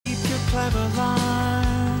clever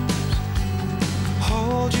lines,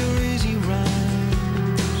 hold your easy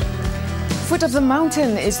rhymes. Foot of the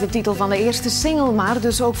Mountain is de titel van de eerste single, maar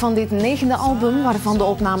dus ook van dit 9e album, waarvan de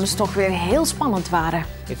opnames toch weer heel spannend waren.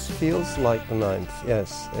 It feels like the 9th,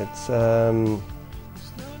 yes.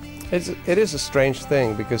 It is a strange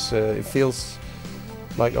thing because it feels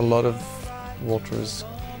like a lot of water is,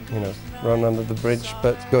 run under the bridge.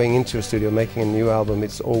 But going into a studio, making a new album,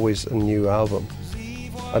 it's always a new album.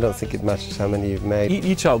 I don't think it matters how many you've made.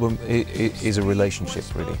 Each album is a relationship,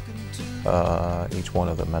 really. Each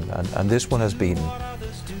one of them, and this one has been,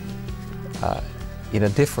 in a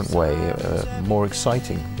different way, more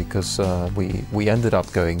exciting because we ended up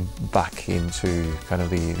going back into kind of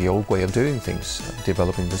the old way of doing things,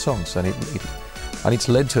 developing the songs, and it's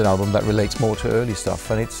led to an album that relates more to early stuff,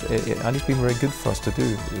 and it's been very good for us to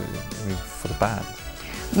do, for the band.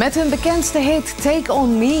 Met hun bekendste hit Take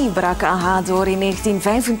On Me brak AHA door in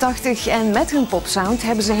 1985 en met hun popsound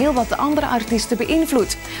hebben ze heel wat andere artiesten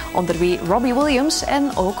beïnvloed, onder wie Robbie Williams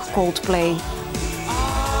en ook Coldplay.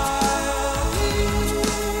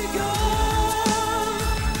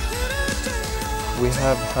 We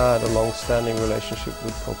have had a long-standing relationship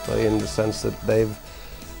with Coldplay in the sense that they've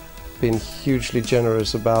been hugely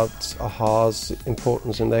generous about AHA's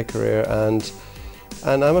importance in their career, and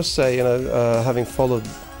I must say, having followed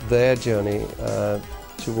their journey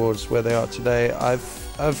towards where they are today,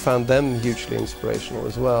 I've found them hugely inspirational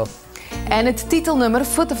as well. En het titelnummer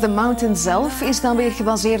Foot of the Mountain zelf is dan weer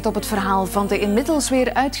gebaseerd op het verhaal van de inmiddels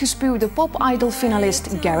weer uitgespuwde pop-idol-finalist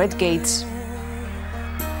Gareth Gates.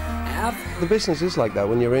 The business is like that.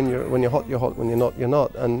 When you're hot, you're hot. When you're not, you're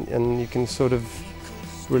not. And you can sort of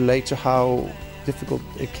relate to how difficult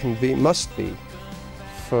it must be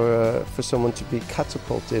for someone to be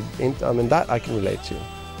catapulted into. I mean, that I can relate to.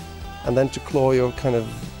 And then to claw your kind of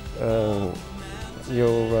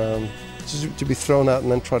to be thrown out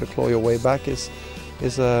and then try to claw your way back is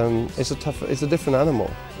a different animal.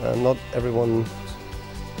 Not everyone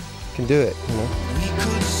can do it,